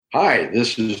Hi,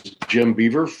 this is Jim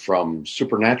Beaver from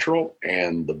Supernatural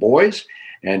and The Boys,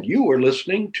 and you are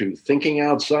listening to Thinking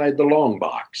Outside the Long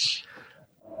Box.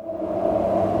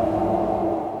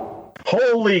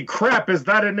 Holy crap, is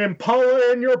that an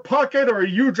Impala in your pocket, or are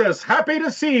you just happy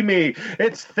to see me?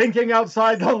 It's Thinking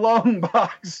Outside the Long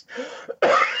Box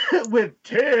with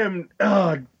Tim,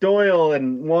 Doyle,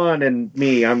 and Juan, and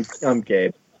me. I'm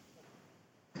Gabe.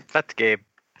 That's Gabe.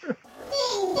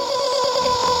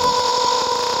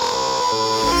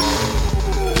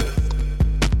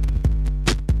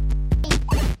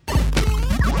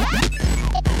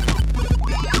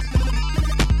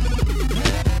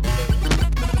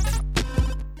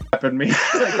 Me like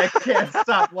I can't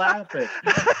stop laughing.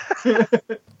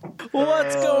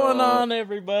 What's going on,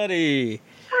 everybody?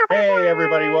 Hey,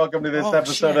 everybody! Welcome to this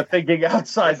episode of Thinking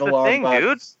Outside the Long Box.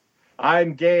 Dude?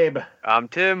 I'm Gabe. I'm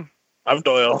Tim. I'm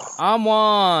Doyle. I'm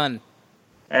Juan.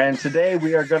 And today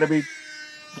we are going to be.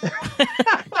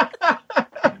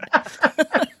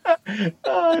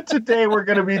 Today we're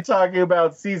going to be talking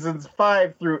about seasons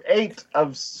 5 through 8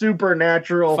 of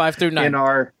Supernatural. 5 through 9.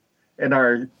 In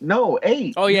our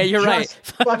 8. Oh yeah, you're right.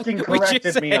 Fucking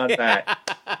corrected me on that.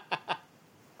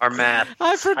 Our math.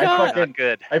 I forgot. Not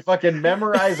good. I fucking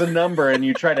memorize a number and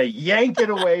you try to yank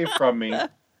it away from me.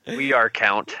 We are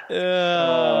count.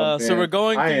 So we're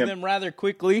going through them rather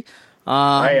quickly.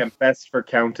 I am best for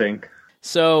counting.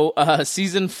 So,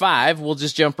 Season 5, we'll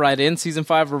just jump right in. Season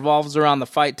 5 revolves around the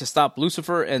fight to stop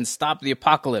Lucifer and stop the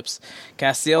apocalypse.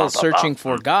 Castiel is searching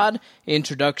for God,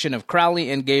 introduction of Crowley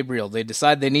and Gabriel. They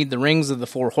decide they need the rings of the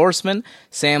 4 horsemen.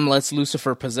 Sam lets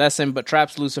Lucifer possess him, but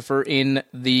traps Lucifer in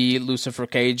the Lucifer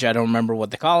cage. I don't remember what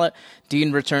they call it.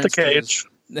 Dean returns the cage.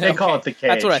 They call it the cage.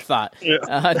 That's what I thought.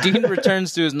 Yeah. Dean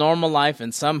returns to his normal life,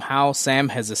 and somehow Sam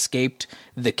has escaped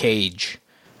the cage.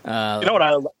 You know what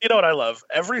I love?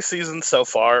 Every season so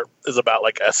far is about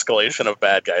like escalation of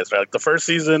bad guys, right? Like the first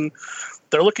season,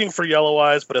 they're looking for Yellow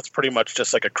Eyes, but it's pretty much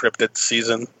just like a cryptid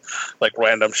season, like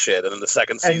random shit. And then the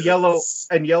second season,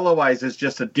 Yellow Eyes is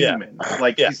just a demon. Yeah.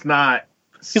 Like he's not.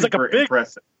 He's like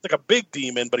impressive. like a big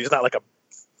demon, but he's not like a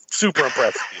super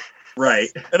impressive. Right.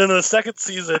 And then in the second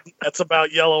season, it's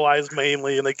about Yellow Eyes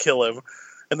mainly, and they kill him.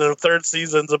 And then the third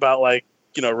season's about like,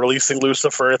 you know, releasing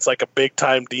Lucifer. It's like a big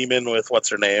time demon with what's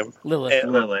her name? Lilith.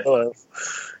 And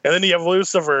then you have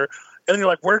Lucifer, and then you're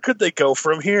like, where could they go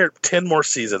from here? 10 more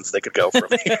seasons they could go from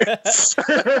here.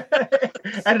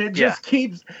 And it just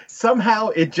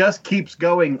keeps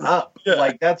going up. Yeah.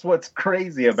 Like that's what's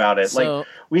crazy about it. So, like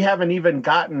we haven't even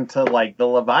gotten to like the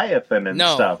Leviathan and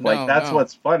stuff. Like that's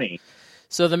what's funny.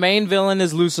 So the main villain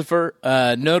is Lucifer.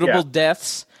 Notable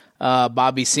deaths: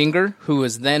 Bobby Singer, who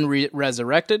was then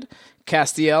resurrected.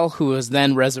 Castiel, who was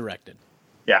then resurrected.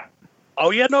 Yeah. Oh,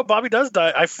 yeah, no, Bobby does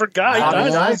die. I forgot. Bobby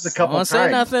dies a couple times.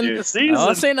 I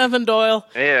won't say nothing, Doyle.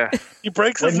 Yeah. He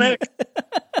breaks his neck.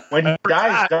 When he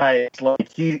dies,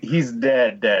 like he's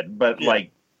dead. But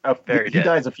like he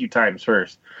dies a few times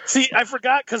first. See, I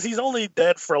forgot because he's only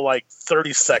dead for like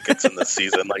 30 seconds in this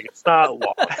season. Like it's not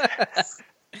long.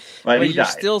 But you're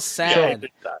still sad.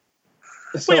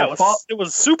 So it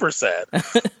was super sad.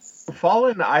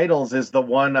 Fallen Idols is the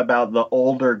one about the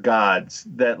older gods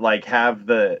that like have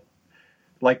the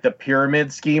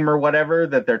pyramid scheme or whatever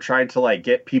that they're trying to like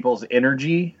get people's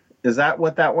energy. Is that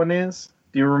what that one is?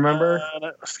 Do you remember?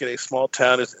 Let's get a small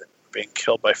town is being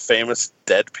killed by famous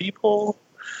dead people.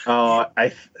 Oh,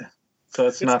 so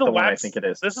it's not the one I think it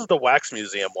is. This is the Wax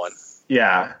Museum one.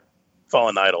 Yeah.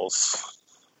 Fallen Idols.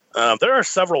 There are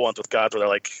several ones with gods where they're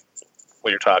like what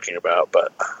you're talking about,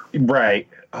 but right.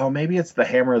 Oh, maybe it's the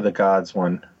Hammer of the Gods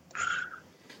one.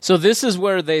 So this is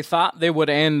where they thought they would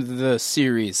end the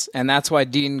series, and that's why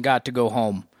Dean got to go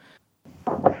home.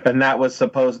 And that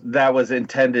was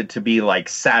intended to be like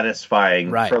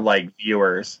satisfying for like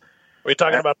viewers. Are we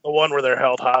talking about the one where they're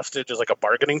held hostage as like a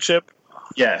bargaining chip?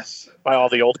 Yes. By all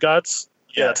the old gods?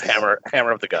 Yeah, yes. It's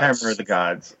Hammer of the Gods. Hammer of the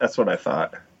Gods. That's what I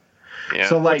thought. Yeah.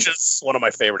 So like, which is one of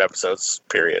my favorite episodes,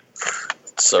 period.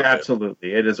 So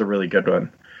absolutely. Good. It is a really good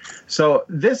one. So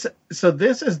this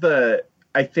is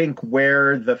I think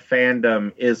where the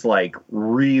fandom is like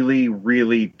really,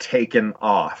 really taken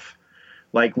off.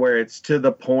 Like where it's to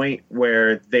the point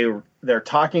where they're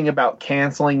talking about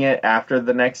canceling it after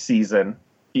the next season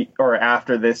or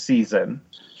after this season.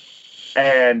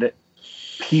 And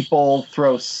people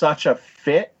throw such a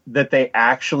fit that they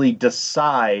actually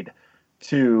decide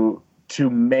to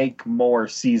make more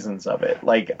seasons of it.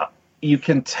 Like you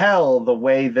can tell the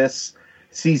way this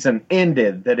season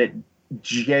ended that it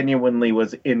genuinely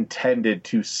was intended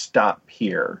to stop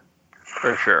here.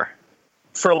 For sure.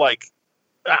 For like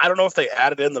I don't know if they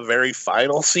added in the very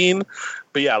final scene,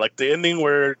 but yeah, like the ending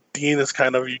where Dean is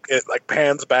kind of it like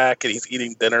pans back and he's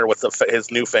eating dinner with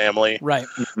his new family. Right.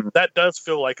 That does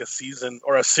feel like a season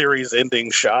or a series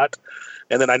ending shot.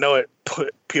 And then I know it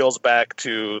peels back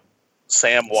to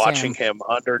Sam watching him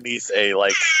underneath a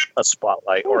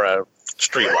spotlight or a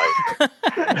street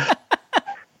light.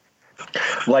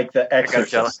 Like the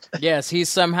Exorcist. Yes, he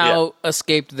somehow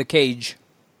escaped the cage.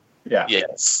 Yeah.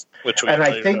 Yes. Which we And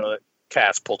I think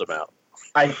Cass pulled him out.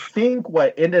 I think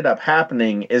what ended up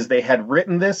happening is they had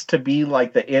written this to be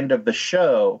like the end of the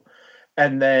show,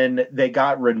 and then they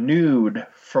got renewed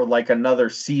for like another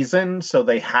season, so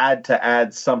they had to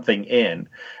add something in.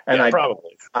 And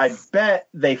probably. I bet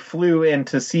they flew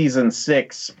into season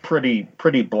 6 pretty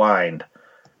blind.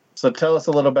 So tell us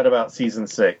a little bit about season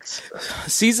 6.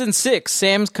 Season 6,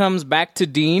 Sam comes back to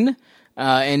Dean,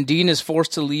 and Dean is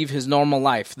forced to leave his normal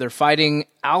life. They're fighting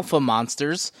alpha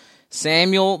monsters.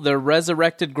 Samuel, their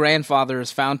resurrected grandfather,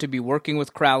 is found to be working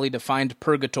with Crowley to find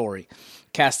Purgatory.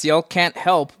 Castiel can't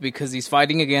help because he's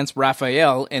fighting against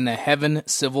Raphael in a heaven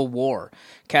civil war.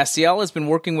 Castiel has been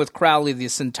working with Crowley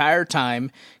this entire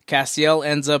time. Castiel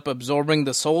ends up absorbing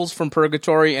the souls from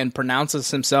Purgatory and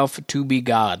pronounces himself to be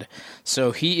God.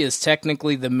 So he is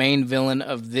technically the main villain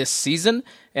of this season,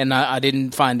 and I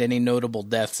didn't find any notable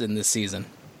deaths in this season.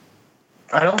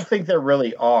 I don't think there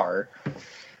really are.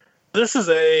 This is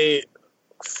a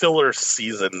filler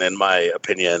season, in my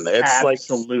opinion. It's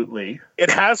absolutely. It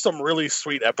has some really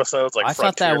sweet episodes. Like I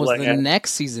thought that was the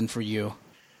next season for you.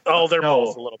 Oh, they're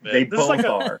both a little bit. They both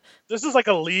are. This is like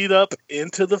a lead up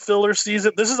into the filler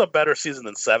season. This is a better season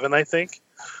than 7, I think,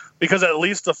 because at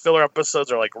least the filler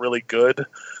episodes are like really good,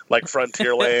 like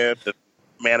Frontierland and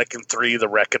Mannequin 3: The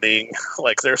Reckoning.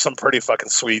 Like there's some pretty fucking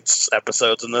sweet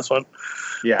episodes in this one.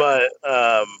 Yeah, but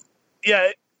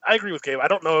I agree with Gabe. I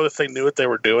don't know if they knew what they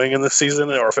were doing in this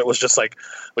season, or if it was just like,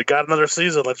 we got another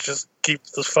season, let's just keep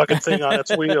this fucking thing on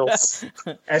its wheels.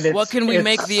 And what can we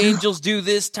make the angels do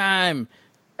this time?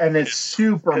 And it's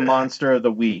super Monster of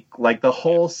the Week. Like the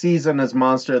whole season is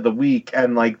Monster of the Week,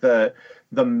 and like the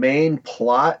main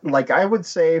plot, like I would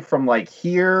say from like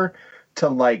here to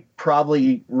like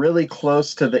probably really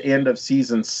close to the end of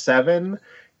season 7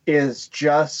 is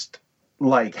just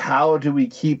like, how do we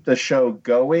keep the show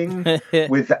going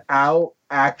without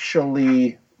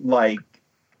actually like,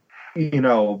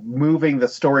 moving the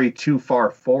story too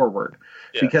far forward?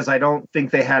 Yeah. Because I don't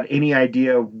think they had any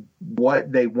idea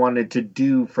what they wanted to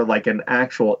do for like an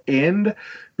actual end,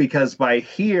 because by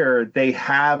here they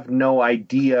have no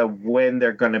idea when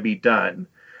they're going to be done.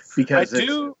 Because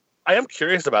I am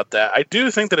curious about that. I do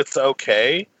think that it's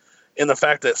okay in the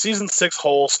fact that season 6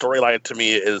 whole storyline to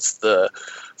me is the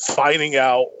finding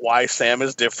out why Sam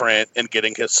is different and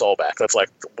getting his soul back. That's like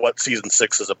what season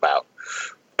 6 is about.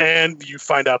 And you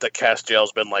find out that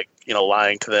Castiel's been like,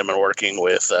 lying to them and working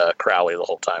with Crowley the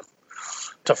whole time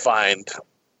to find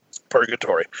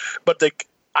Purgatory. But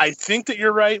I think that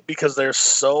you're right, because there's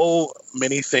so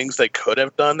many things they could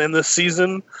have done in this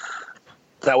season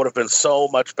that would have been so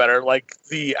much better. Like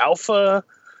the alpha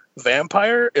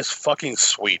vampire is fucking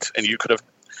sweet, and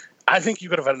I think you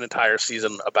could have had an entire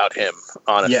season about him,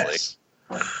 honestly. Yes.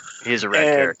 He's a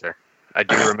red character. I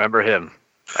do remember him.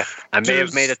 I may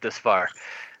have made it this far.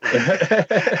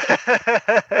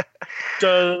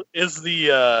 Is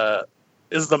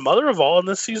the mother of all in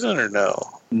this season, or no?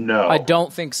 No, I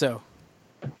don't think so.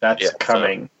 That's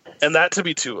coming. So, and that to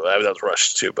be too, that was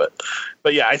rushed too, but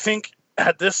yeah, I think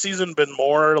had this season been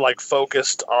more like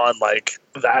focused on like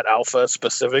that alpha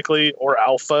specifically, or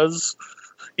alphas,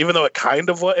 even though it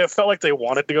felt like they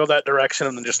wanted to go that direction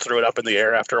and then just threw it up in the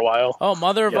air after a while. Oh,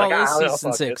 Mother of All is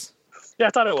season 6. Yeah, I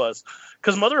thought it was.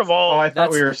 Because Mother of All... Oh, I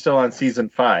thought we were still on season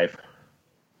 5.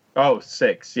 Oh,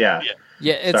 6, yeah.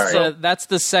 Yeah, it's that's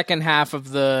the second half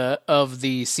of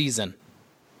the season.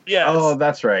 Yeah. Oh,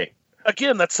 that's right.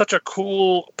 Again, that's such a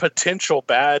cool potential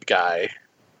bad guy,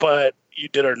 but you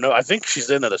did her no. I think she's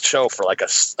into the show for like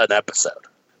an episode.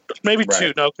 Maybe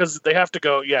 2, no, because they have to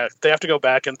go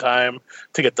back in time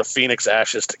to get the Phoenix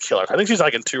Ashes to kill her. I think she's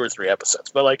like in 2 or 3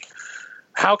 episodes. But like,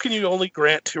 how can you only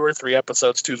grant 2 or 3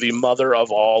 episodes to the mother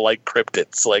of all like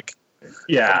cryptids? Like,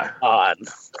 yeah, on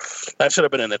that should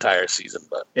have been an entire season,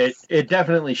 but it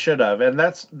definitely should have. And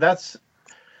that's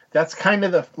kind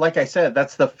of like I said,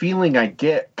 that's the feeling I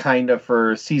get kind of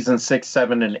for season 6,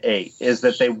 7, and 8 is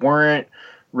that they weren't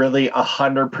really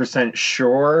 100%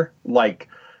 sure like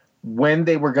when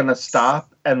they were going to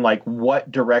stop and like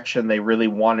what direction they really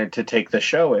wanted to take the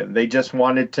show in. They just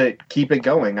wanted to keep it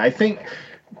going. I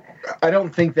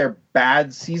don't think they're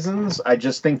bad seasons. I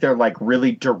just think they're like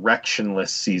really directionless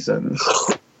seasons.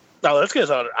 Now let's get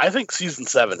started. I think season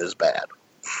 7 is bad.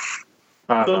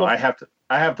 No, I have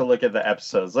to look at the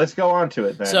episodes. Let's go on to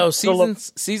it then. So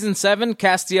season 7,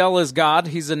 Castiel is God.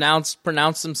 He's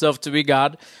pronounced himself to be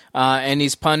God, and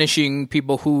he's punishing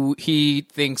people who he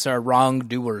thinks are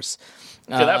wrongdoers.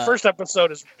 Yeah, that first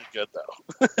episode is really good, though.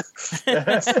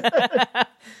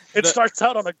 It starts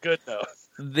out on a good note.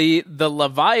 The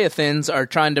Leviathans are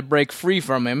trying to break free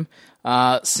from him.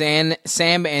 Sam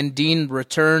and Dean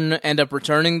end up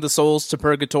returning the souls to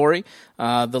Purgatory.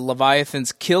 The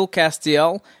Leviathans kill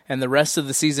Castiel, and the rest of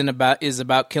the season is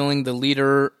about killing the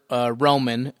leader,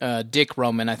 Roman. Dick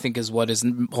Roman, I think is what his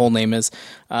whole name is.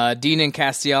 Dean and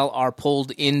Castiel are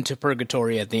pulled into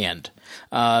Purgatory at the end.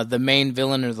 The main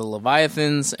villain are the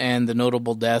Leviathans, and the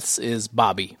notable deaths is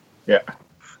Bobby. Yeah.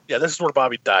 Yeah, this is where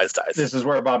Bobby dies. This is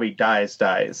where Bobby dies.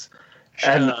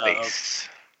 And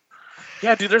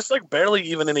yeah, dude, there's like barely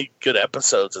even any good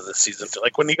episodes of this season.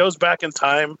 Like when he goes back in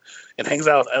time and hangs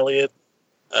out with Elliot,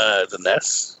 the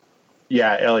Ness.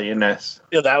 Yeah, Elliot Ness.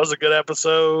 Yeah, that was a good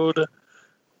episode.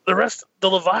 The rest, the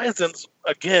Leviathans,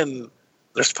 again,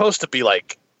 they're supposed to be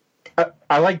like.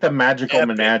 I like the Magical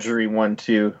epic. Menagerie one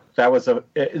too. That was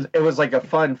it was like a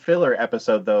fun filler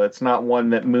episode though. It's not one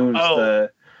that moons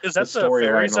the. Is that the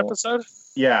fairies episode?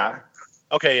 Yeah.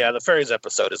 Okay, yeah, the fairies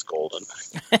episode is golden.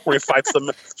 Where he fights the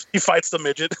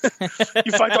midget.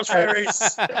 You fight those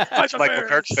fairies. Michael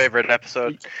Kirk's favorite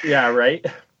episode. Yeah, right.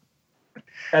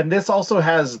 And this also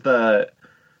has the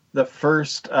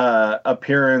first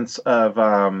appearance of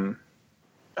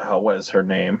what is her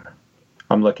name?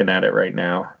 I'm looking at it right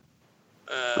now.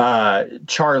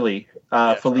 Charlie,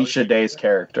 Felicia Day's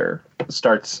character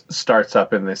starts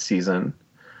up in this season.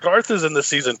 Garth is in the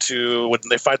season 2 when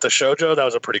they fight the shoujo. That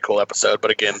was a pretty cool episode, but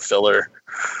again, filler.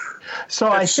 So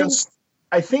I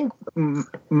think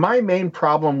my main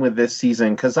problem with this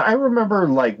season, because I remember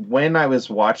like when I was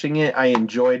watching it, I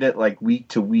enjoyed it like week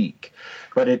to week,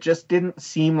 but it just didn't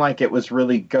seem like it was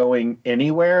really going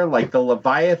anywhere. Like the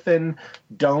Leviathan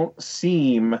don't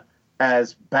seem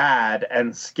as bad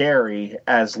and scary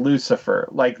as Lucifer.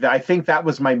 Like I think that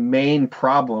was my main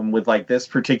problem with like this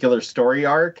particular story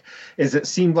arc, is it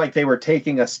seemed like they were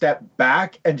taking a step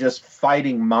back and just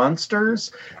fighting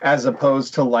monsters as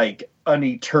opposed to like an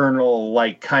eternal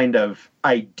like kind of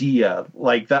idea.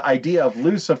 Like the idea of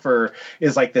Lucifer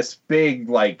is like this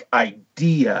big like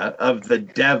idea of the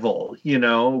devil, you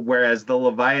know, whereas the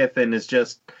Leviathan is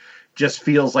just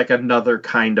feels like another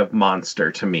kind of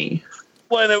monster to me.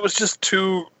 Well, and it was just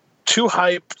too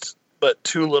hyped, but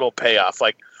too little payoff.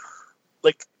 Like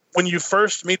when you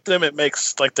first meet them, it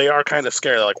makes like they are kind of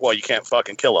scary. They're like, well, you can't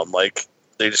fucking kill them. Like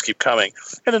they just keep coming,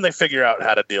 and then they figure out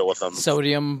how to deal with them.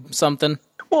 Sodium something.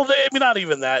 Well, I mean, not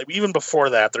even that. Even before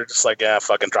that, they're just like, yeah,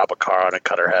 fucking drop a car on and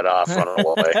cut her head off, run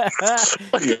away.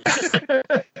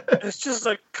 It's just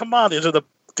like, come on, these are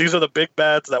the big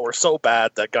bads that were so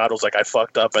bad that God was like, I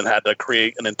fucked up and had to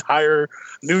create an entire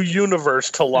new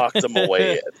universe to lock them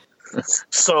away in.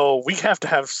 So we have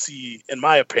to see, in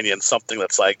my opinion, something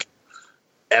that's like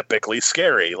epically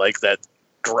scary, like that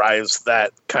drives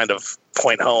that kind of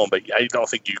point home. But I don't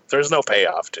think there's no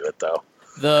payoff to it, though.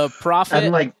 The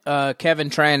Prophet, Kevin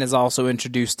Tran, is also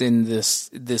introduced in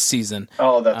this season.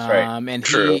 Oh, that's right. And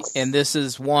True. and this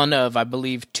is one of, I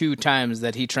believe, 2 times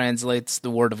that he translates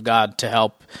the word of God to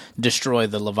help destroy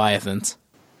the Leviathans.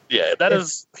 Yeah,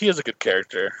 he is a good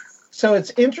character. So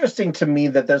it's interesting to me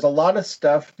that there's a lot of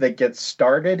stuff that gets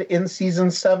started in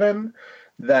season 7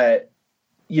 that,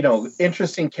 you know,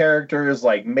 interesting characters,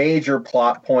 like major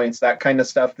plot points, that kind of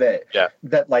stuff that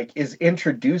like is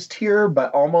introduced here,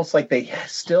 but almost like they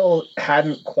still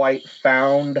hadn't quite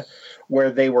found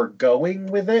where they were going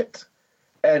with it.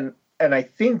 And I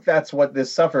think that's what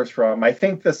this suffers from. I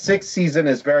think the 6th season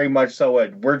is very much so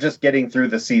we're just getting through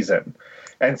the season.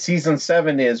 And season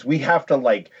 7 is we have to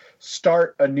like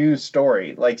start a new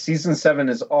story. Like season 7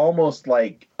 is almost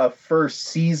like a first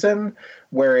season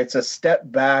where it's a step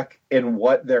back in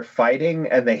what they're fighting,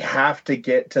 and they have to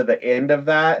get to the end of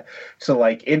that to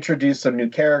like introduce some new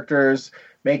characters,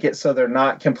 make it so they're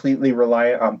not completely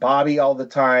reliant on Bobby all the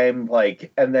time,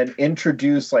 like, and then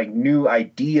introduce like new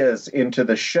ideas into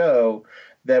the show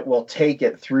that will take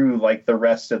it through like the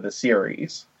rest of the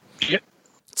series. Yep.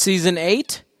 Season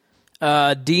 8,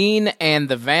 Dean and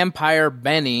the vampire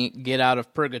Benny get out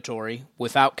of Purgatory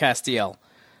without Castiel.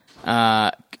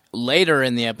 Later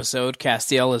in the episode,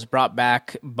 Castiel is brought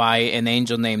back by an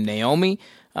angel named Naomi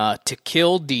to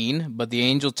kill Dean, but the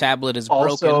angel tablet is broken.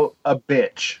 Also a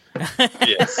bitch.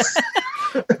 Yes.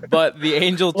 But the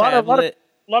angel tablet...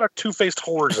 A lot of two-faced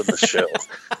whores in this show.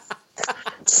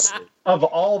 Of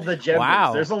all the genders,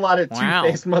 Wow. there's a lot of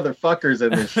two-faced motherfuckers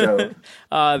in this show.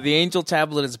 The angel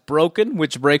tablet is broken,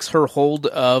 which breaks her hold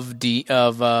of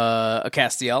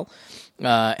Castiel.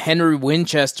 Henry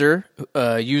Winchester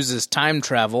uses time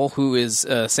travel, who is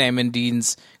Sam and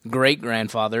Dean's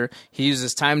great-grandfather. He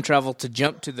uses time travel to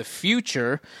jump to the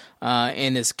future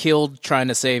and is killed trying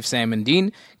to save Sam and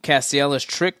Dean. Castiel is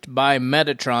tricked by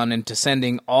Metatron into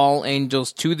sending all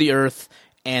angels to the Earth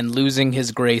and losing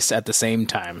his grace at the same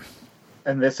time.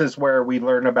 And this is where we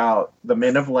learn about the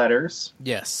Men of Letters.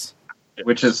 Yes.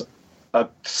 Which is a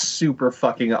super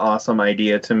fucking awesome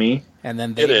idea to me. And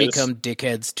then they become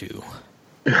dickheads too.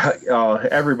 Oh,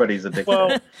 everybody's a dickhead.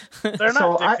 Well, they're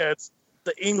not dickheads.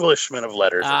 The Englishmen of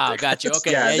Letters. Ah, got you.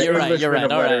 Okay, yeah, you're right. You're right.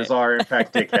 Of Letters are in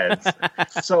fact dickheads.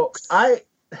 So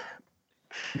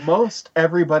most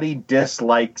everybody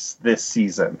dislikes this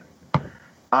season.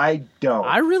 I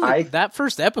don't. that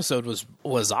first episode was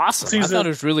awesome. I thought it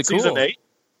was really cool. Season 8?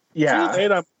 Yeah. Season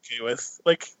 8 I'm okay with.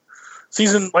 Like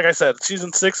I said,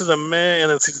 season 6 is a meh, and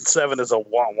then season 7 is a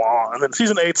wah-wah. And then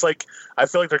season 8's like, I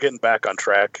feel like they're getting back on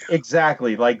track.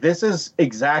 Exactly. Like, this is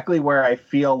exactly where I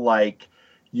feel like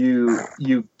you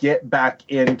get back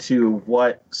into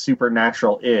what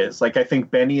Supernatural is. Like, I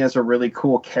think Benny is a really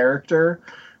cool character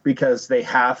because they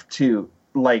have to,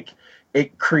 like,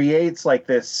 it creates like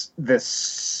this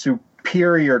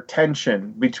superior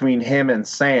tension between him and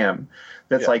Sam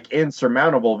that's like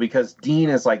insurmountable because Dean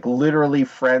is like literally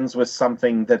friends with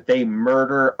something that they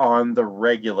murder on the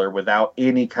regular without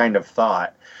any kind of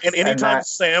thought. And anytime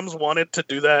Sam's wanted to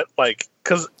do that, like,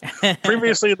 because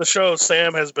previously in the show,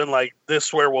 Sam has been like,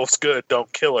 this werewolf's good,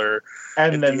 don't kill her.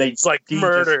 And then it's like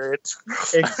murder.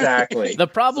 Exactly. The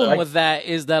problem with that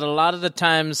is that a lot of the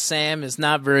times Sam is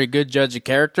not very good judge of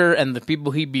character, and the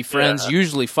people he befriends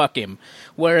usually fuck him.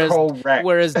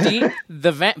 Whereas Dean,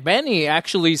 Benny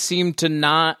actually seemed to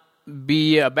not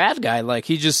be a bad guy. Like,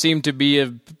 he just seemed to be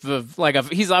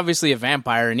he's obviously a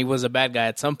vampire, and he was a bad guy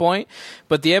at some point.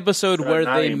 But the episode where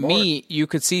they meet, you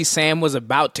could see Sam was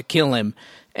about to kill him,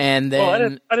 and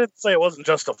then I didn't say it wasn't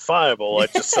justifiable. I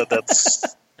just said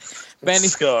that's.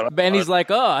 Benny's like,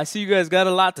 oh, I see you guys got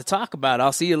a lot to talk about.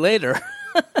 I'll see you later.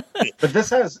 But this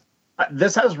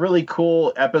has really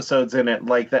cool episodes in it,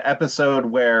 like the episode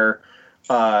where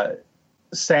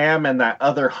Sam and that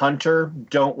other hunter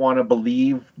don't want to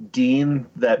believe Dean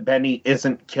that Benny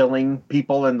isn't killing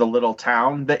people in the little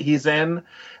town that he's in,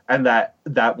 and that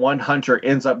one hunter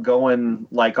ends up going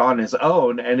like on his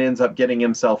own and ends up getting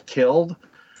himself killed.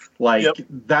 Like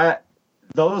that,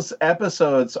 those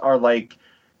episodes are like,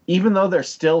 even though they're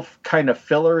still kind of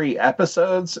fillery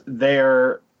episodes,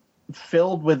 they're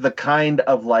filled with the kind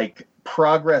of like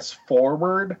progress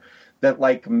forward that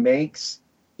like makes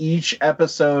each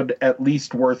episode at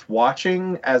least worth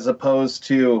watching, as opposed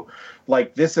to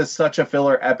like, this is such a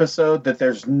filler episode that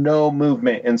there's no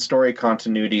movement in story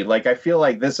continuity. Like, I feel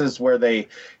like this is where they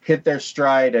hit their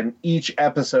stride, and each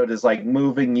episode is like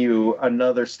moving you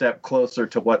another step closer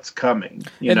to what's coming.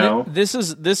 You know, this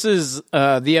is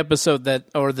the episode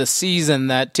or the season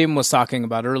that Tim was talking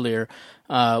about earlier,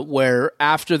 where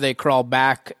after they crawl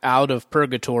back out of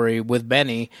purgatory with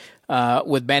Benny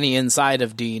inside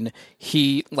of Dean,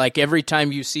 he, like, every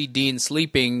time you see Dean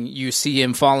sleeping, you see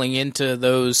him falling into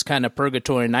those kind of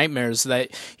purgatory nightmares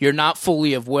that you're not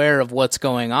fully aware of what's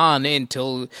going on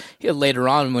until later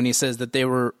on, when he says that they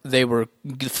were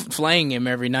flaying him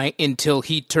every night until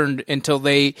he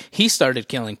started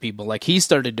killing people. Like, he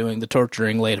started doing the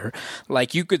torturing later.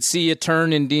 Like, you could see a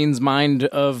turn in Dean's mind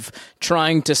of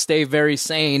trying to stay very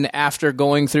sane after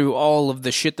going through all of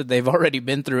the shit that they've already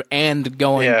been through and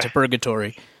going to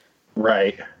purgatory.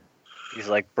 Right. He's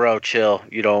like, bro, chill.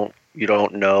 You don't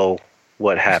know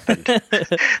what happened.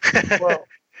 Well,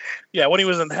 yeah, when he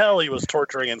was in hell, he was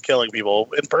torturing and killing people.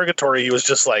 In purgatory, he was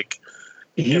just like,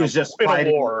 he was just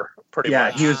fighting a war. Pretty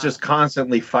much. He was just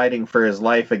constantly fighting for his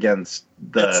life against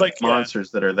the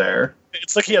monsters that are there.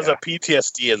 It's like he has a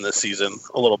PTSD in this season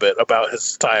a little bit about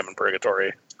his time in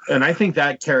purgatory. And I think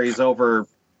that carries over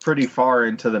pretty far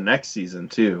into the next season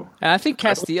too. And I think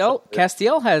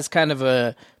Castiel has kind of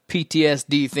a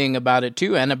PTSD thing about it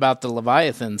too, and about the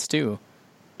Leviathans too.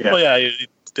 Yeah. Well, yeah, he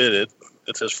did it.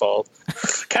 It's his fault.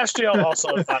 Castiel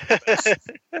also is not the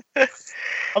best.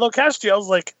 Although Castiel's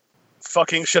like,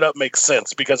 fucking shit up makes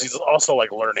sense because he's also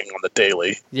like learning on the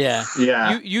daily. Yeah.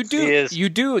 You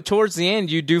do towards the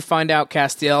end. You do find out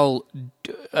Castiel,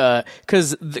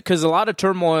 because a lot of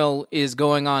turmoil is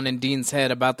going on in Dean's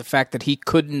head about the fact that he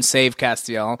couldn't save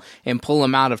Castiel and pull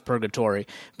him out of purgatory.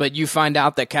 But you find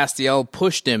out that Castiel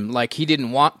pushed him, like he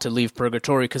didn't want to leave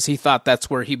purgatory because he thought that's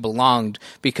where he belonged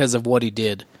because of what he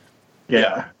did.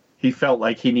 Yeah. he felt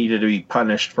like he needed to be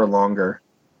punished for longer.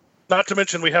 Not to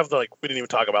mention, we have we didn't even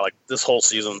talk about this whole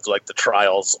season's the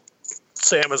trials.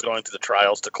 Sam is going through the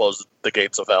trials to close the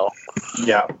gates of hell.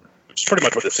 Yeah. Which is pretty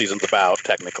much what the season's about,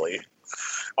 technically.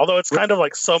 Although it's kind of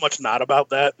so much not about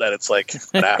that it's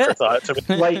an afterthought to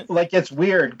me. Like it's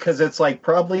weird because it's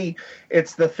probably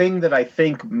it's the thing that I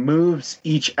think moves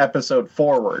each episode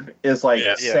forward is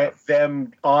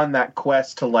them on that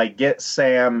quest to get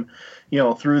Sam,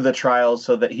 through the trials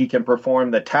so that he can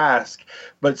perform the task.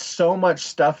 But so much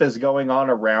stuff is going on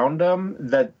around him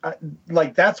that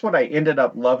that's what I ended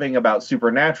up loving about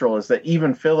Supernatural is that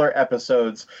even filler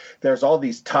episodes, there's all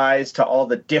these ties to all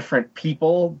the different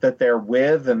people that they're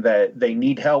with and that they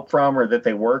need help from or that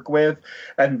they work with.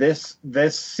 And this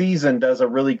season does a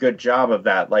really good job of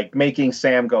that, making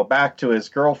Sam go back to his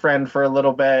girlfriend for a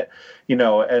little bit,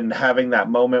 and having that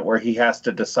moment where he has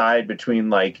to decide between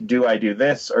do I do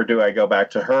this or do I go back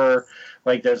to her?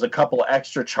 There's a couple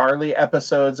extra Charlie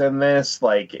episodes in this.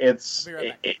 It's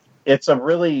a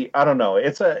really, I don't know.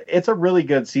 It's a really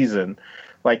good season.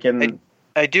 I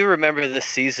do remember this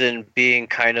season being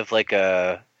kind of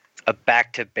a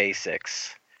back to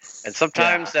basics, and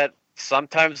sometimes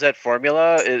that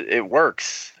formula it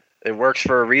works. It works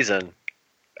for a reason.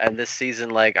 And this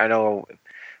season, I know,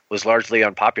 was largely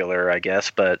unpopular, I guess,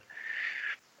 but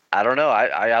I don't know.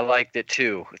 I liked it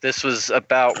too. This was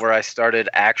about where I started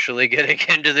actually getting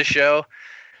into the show,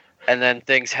 and then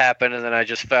things happened, and then I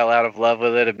just fell out of love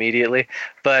with it immediately.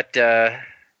 But I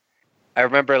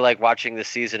remember watching the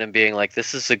season and being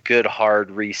this is a good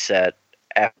hard reset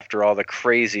after all the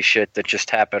crazy shit that just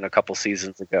happened a couple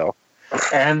seasons ago.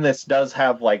 And this does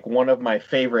have one of my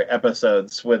favorite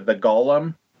episodes with the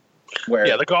Golem.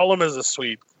 Where the Golem is a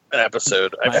sweet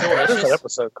episode. I forget what that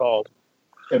episode called.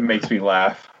 It makes me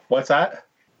laugh. What's that?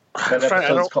 I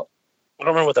don't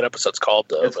remember what that episode's called,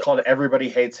 though. It's called Everybody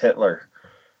Hates Hitler.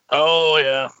 Oh,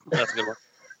 yeah. That's a good one.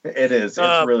 It is.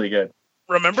 It's really good.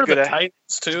 Remember the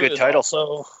Titans, too? It's a good title.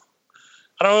 Also,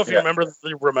 I don't know if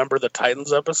you remember the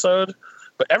Titans episode,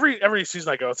 but every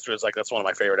season I go through is that's one of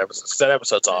my favorite episodes. That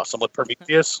episode's awesome with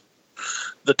Prometheus,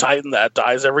 the Titan that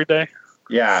dies every day.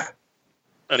 Yeah.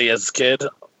 And he has his kid.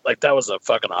 That was a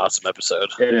fucking awesome episode.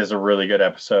 It is a really good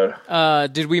episode.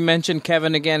 Did we mention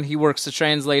Kevin again? He works to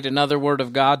translate another word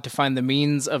of God to find the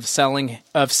means of sealing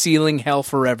hell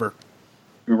forever.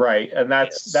 Right, and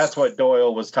that's what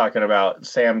Doyle was talking about.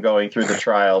 Sam going through the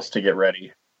trials to get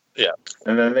ready. Yeah,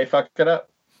 and then they fucked it up.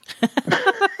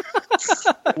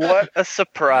 What a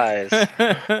surprise!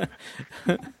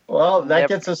 Well, that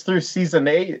gets us through season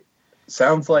 8.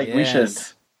 Sounds like we should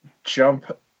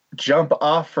jump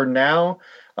off for now.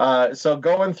 So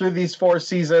going through these 4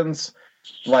 seasons,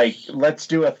 let's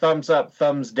do a thumbs up,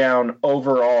 thumbs down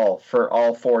overall for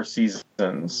all 4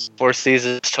 seasons. 4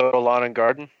 seasons total lawn and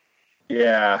garden?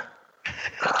 Yeah.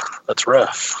 That's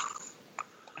rough.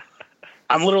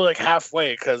 I'm literally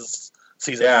halfway because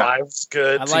season 5's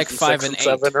good. I like season 5 6 and 8.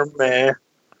 7 are meh.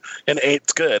 And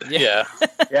 8's good. Yeah.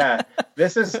 Yeah.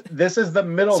 This is the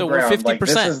middle so ground. We're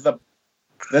 50%.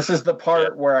 This is the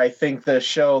part where I think the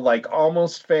show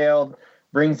almost failed,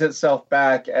 brings itself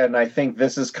back, and I think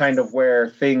this is kind of where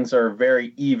things are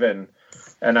very even,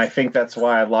 and I think that's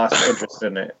why I lost interest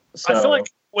in it. So, I feel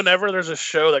whenever there's a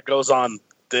show that goes on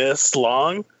this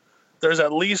long, there's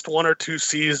at least 1 or 2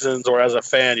 seasons where as a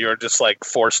fan you're just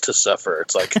forced to suffer.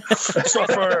 It's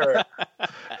suffer.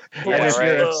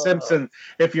 And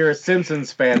if you're a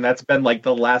Simpsons fan, that's been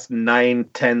the last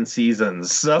 9-10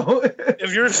 seasons. So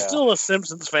if you're still a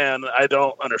Simpsons fan, I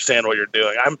don't understand what you're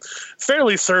doing. I'm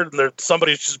fairly certain that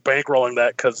somebody's just bankrolling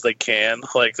that because they can.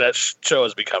 That show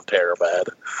has become terrible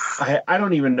bad. I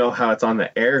don't even know how it's on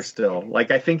the air still.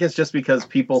 I think it's just because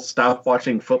people stop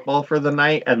watching football for the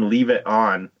night and leave it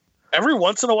on. Every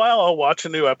once in a while, I'll watch a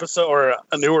new episode or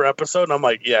a newer episode, and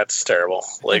I'm yeah, it's terrible.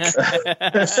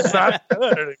 It's not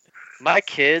good. My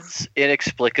kids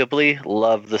inexplicably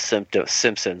love the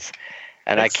Simpsons,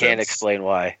 and I can't explain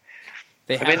why.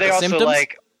 They also symptoms?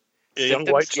 like young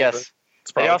white children. Yes.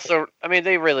 They also,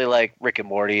 they really like Rick and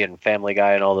Morty and Family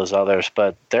Guy and all those others,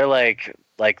 but they're like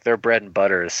their bread and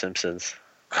butter is Simpsons.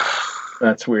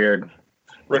 That's weird.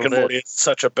 Rick and Morty is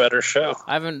such a better show.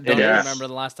 I don't remember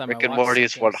the last time Rick I watched and Morty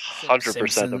is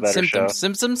 100% a better show.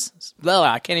 Simpsons? Well,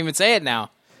 I can't even say it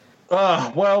now.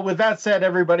 Well, with that said,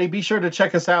 everybody, be sure to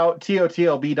check us out,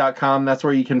 totlb.com. That's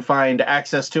where you can find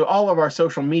access to all of our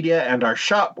social media and our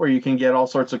shop, where you can get all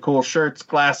sorts of cool shirts,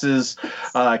 glasses,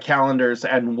 calendars,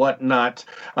 and whatnot.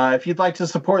 If you'd like to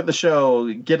support the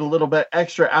show, get a little bit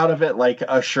extra out of it, like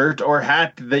a shirt or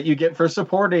hat that you get for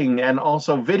supporting, and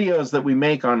also videos that we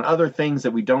make on other things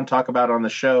that we don't talk about on the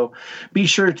show, be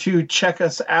sure to check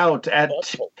us out at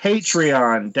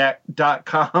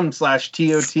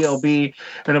patreon.com/totlb.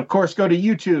 And of course, go to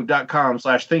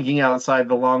youtube.com/thinking outside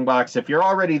the long box. If you're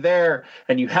already there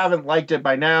and you haven't liked it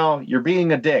by now, you're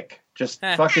being a dick. Just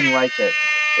fucking like it.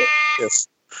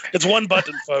 It's one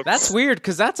button, folks. That's weird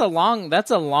because that's a long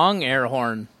air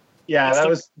horn.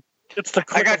 Yeah, It's the.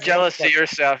 I got jealous of your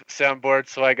soundboard,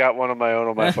 so I got one of my own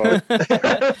on my phone.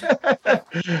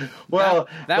 Well,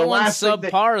 that one's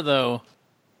subpar, though.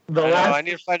 I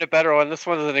need to find a better one. This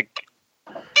one is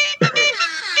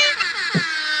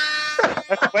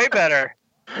That's way better.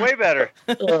 Way better.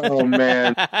 Oh,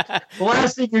 man. The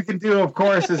last thing you can do, of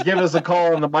course, is give us a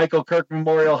call on the Michael Kirk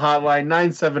Memorial Hotline,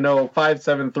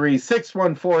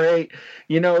 970-573-6148.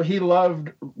 You know, he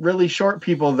loved really short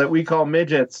people that we call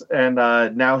midgets, and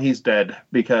now he's dead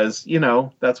because, you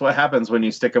know, that's what happens when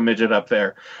you stick a midget up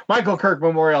there. Michael Kirk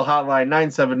Memorial Hotline,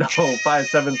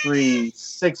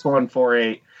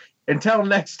 970-573-6148. Until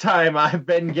next time, I've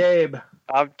been Gabe.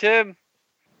 I'm Tim.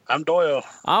 I'm Doyle.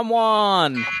 I'm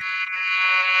Juan.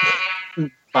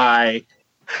 Bye.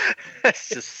 That's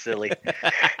just silly.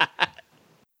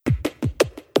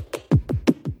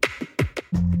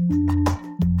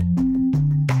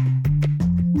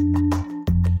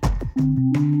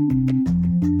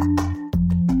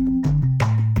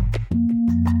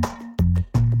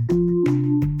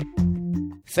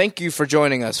 Thank you for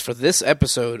joining us for this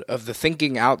episode of the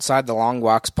Thinking Outside the Long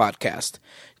Box podcast.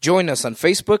 Join us on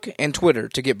Facebook and Twitter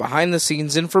to get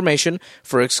behind-the-scenes information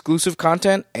for exclusive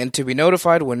content and to be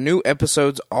notified when new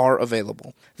episodes are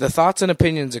available. The thoughts and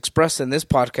opinions expressed in this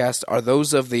podcast are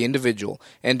those of the individual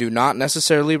and do not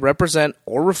necessarily represent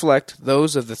or reflect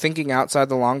those of the Thinking Outside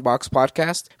the Long Box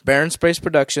podcast, Barren Space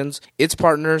Productions, its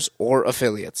partners, or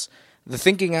affiliates. The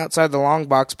Thinking Outside the Long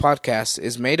Box podcast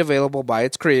is made available by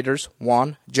its creators,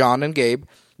 Juan, John, and Gabe.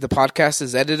 The podcast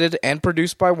is edited and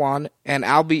produced by Juan, and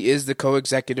Albie is the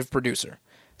co-executive producer.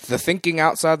 The Thinking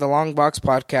Outside the Long Box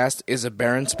podcast is a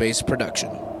Barren Space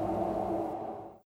production.